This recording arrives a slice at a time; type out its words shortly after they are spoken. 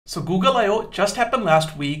So Google I/O just happened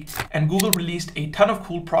last week, and Google released a ton of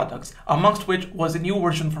cool products, amongst which was a new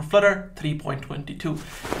version for Flutter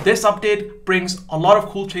 3.22. This update brings a lot of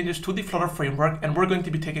cool changes to the Flutter framework, and we're going to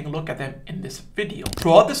be taking a look at them in this video.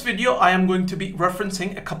 Throughout this video, I am going to be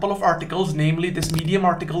referencing a couple of articles, namely this Medium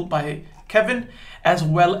article by Kevin, as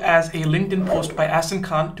well as a LinkedIn post by Asin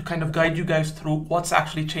Khan to kind of guide you guys through what's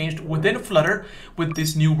actually changed within Flutter with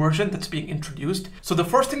this new version that's being introduced. So the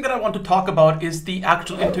first thing that I want to talk about is the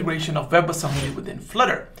actual integration of WebAssembly within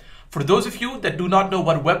Flutter. For those of you that do not know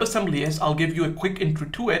what WebAssembly is, I'll give you a quick intro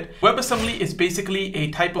to it. WebAssembly is basically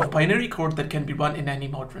a type of binary code that can be run in any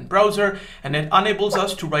modern browser, and it enables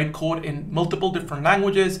us to write code in multiple different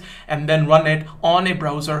languages and then run it on a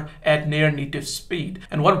browser at near native speed.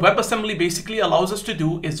 And what WebAssembly basically allows us to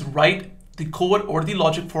do is write the code or the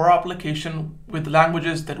logic for our application with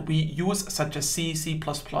languages that we use, such as C, C++,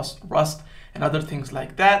 Rust, and other things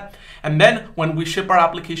like that. And then when we ship our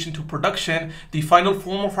application to production, the final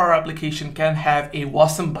form of our application can have a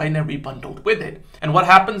WASM binary bundled with it. And what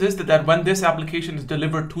happens is that when this application is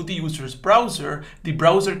delivered to the user's browser, the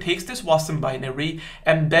browser takes this WASM binary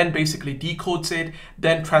and then basically decodes it,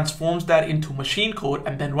 then transforms that into machine code,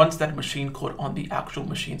 and then runs that machine code on the actual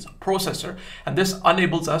machine's processor. And this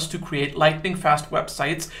enables us to create lightning fast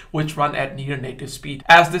websites which run at near native speed,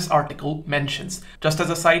 as this article mentions. Just as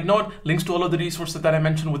a side note, links to all of the resources that I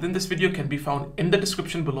mentioned within this video can be found in the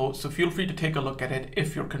description below, so feel free to take a look at it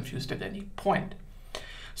if you're confused at any point.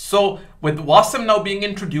 So with WASM now being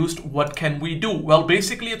introduced, what can we do? Well,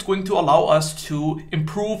 basically it's going to allow us to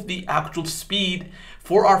improve the actual speed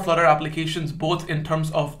for our Flutter applications, both in terms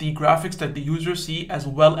of the graphics that the users see as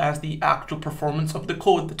well as the actual performance of the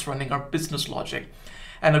code that's running our business logic.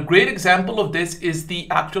 And a great example of this is the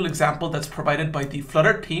actual example that's provided by the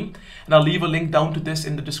Flutter team. And I'll leave a link down to this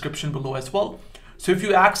in the description below as well. So if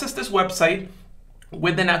you access this website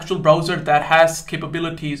with an actual browser that has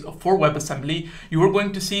capabilities for WebAssembly, you are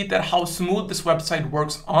going to see that how smooth this website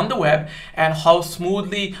works on the web and how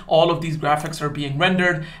smoothly all of these graphics are being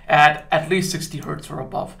rendered at least 60 Hertz or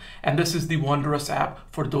above. And this is the wondrous app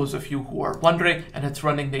for those of you who are wondering, and it's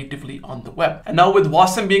running natively on the web. And now with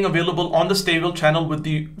WASM being available on the stable channel with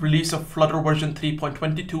the release of Flutter version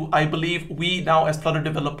 3.22, I believe we now as Flutter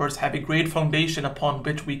developers have a great foundation upon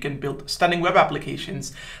which we can build stunning web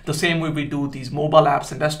applications the same way we do these mobile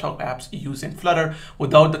apps and desktop apps using Flutter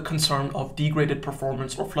without the concern of degraded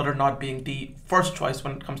performance or Flutter not being the first choice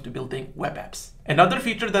when it comes to building web apps. Another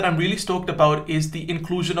feature that I'm really stoked about is the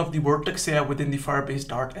inclusion of the Vertex AI within the Flutter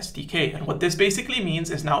Dart SDK. And what this basically means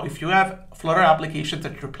is now if you have Flutter applications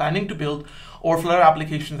that you're planning to build or Flutter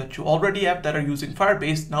applications that you already have that are using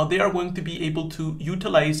Firebase, now they are going to be able to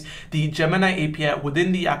utilize the Gemini API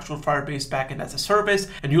within the actual Firebase backend as a service,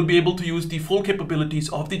 and you'll be able to use the full capabilities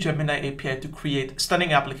of the Gemini API to create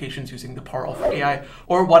stunning applications using the power of AI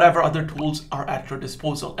or whatever other tools are at your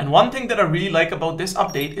disposal. And one thing that I really like about this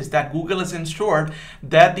update is that Google has ensured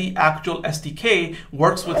that the actual SDK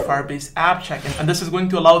works with Firebase App Check, and this is going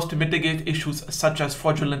to allow us to mitigate issues such as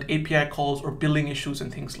fraudulent API calls or billing issues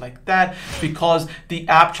and things like that, because the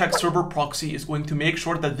App Check server proxy is going to make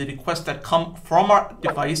sure that the requests that come from our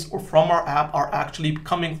device or from our app are actually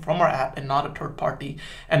coming from our app and not a third party,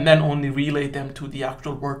 and then only relay them to the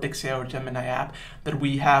actual Vertex AI or Gemini app that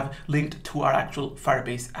we have linked to our actual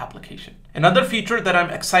Firebase application. Another feature that I'm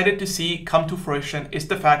excited to see come to fruition is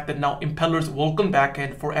the fact that now Impeller's welcome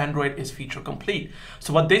backend for Android is feature complete.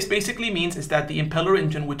 So what this basically means is that the Impeller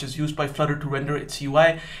engine, which is used by Flutter to render its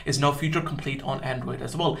UI, is now feature complete on Android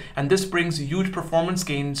as well. And this brings huge performance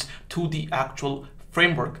gains to the actual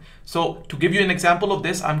framework. So to give you an example of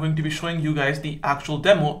this, I'm going to be showing you guys the actual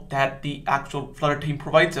demo that the actual Flutter team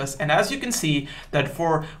provides us. And as you can see that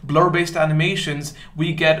for blur-based animations,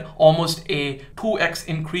 we get almost a 2x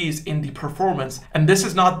increase in the performance. And this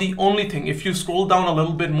is not the only thing. If you scroll down a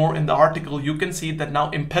little bit more in the article, you can see that now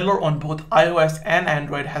Impeller on both iOS and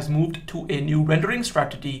Android has moved to a new rendering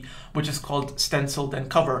strategy, which is called stencil then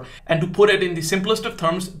cover. And to put it in the simplest of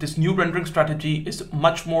terms, this new rendering strategy is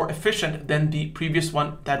much more efficient than the previous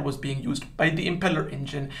one that was being used by the Impeller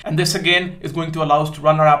engine. And this again is going to allow us to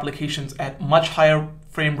run our applications at much higher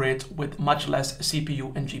frame rates with much less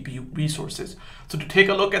CPU and GPU resources. So to take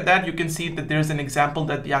a look at that, you can see that there's an example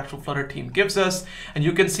that the actual Flutter team gives us, and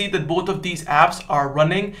you can see that both of these apps are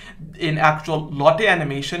running in actual latte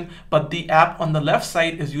animation, but the app on the left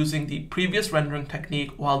side is using the previous rendering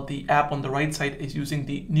technique, while the app on the right side is using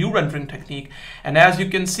the new rendering technique. And as you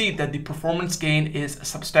can see that the performance gain is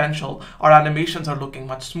substantial. Our animations are looking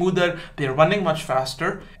much smoother, they're running much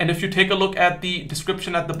faster. And if you take a look at the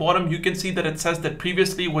description at the bottom, you can see that it says that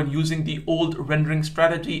previously when using the old rendering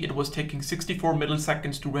strategy, it was taking 64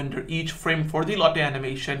 milliseconds to render each frame for the latte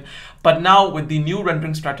animation. But now with the new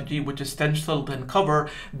rendering strategy, which is stencil then cover,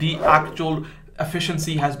 the actual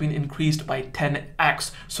efficiency has been increased by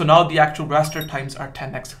 10x. So now the actual raster times are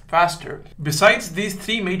 10x faster. Besides these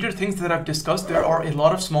three major things that I've discussed, there are a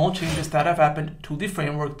lot of small changes that have happened to the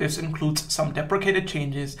framework. This includes some deprecated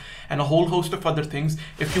changes and a whole host of other things.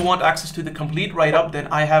 If you want access to the complete write-up, then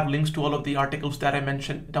I have links to all of the articles that I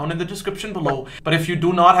mentioned down in the description below. But if you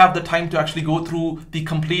do not have the time to actually go through the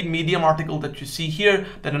complete Medium article that you see here,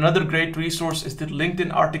 then another great resource is the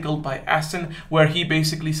LinkedIn article by Asen, where he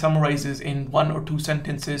basically summarizes in 1 or 2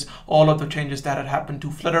 sentences all of the changes that had happened to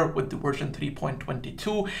Flutter with the version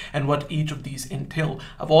 3.22 and what each of these entail.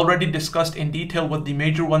 I've already discussed in detail what the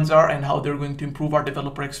major ones are and how they're going to improve our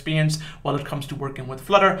developer experience while it comes to working with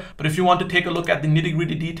Flutter. But if you want to take a look at the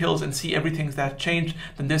nitty-gritty details and see everything that changed,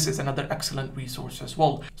 then this is another excellent resource as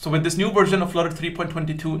well. So with this new version of Flutter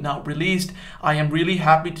 3.22 now released, I am really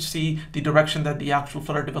happy to see the direction that the actual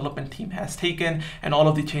Flutter development team has taken and all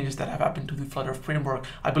of the changes that have happened to the Flutter framework.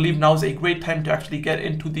 I believe now is a great time to actually get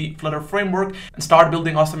into the Flutter framework and start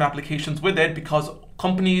building awesome applications with it, because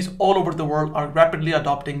companies all over the world are rapidly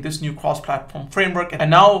adopting this new cross-platform framework.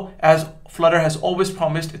 And now, as Flutter has always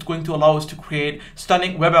promised, it's going to allow us to create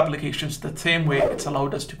stunning web applications the same way it's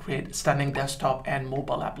allowed us to create stunning desktop and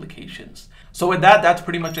mobile applications. So with that, that's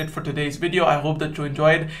pretty much it for today's video. I hope that you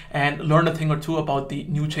enjoyed and learned a thing or two about the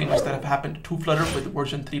new changes that have happened to Flutter with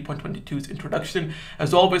version 3.22's introduction.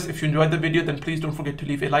 As always, if you enjoyed the video, then please don't forget to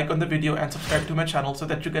leave a like on the video and subscribe to my channel so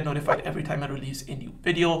that you get notified every time I release a new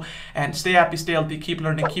video. And stay happy, stay healthy, keep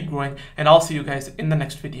learning, keep growing, and I'll see you guys in the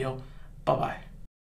next video. Bye-bye.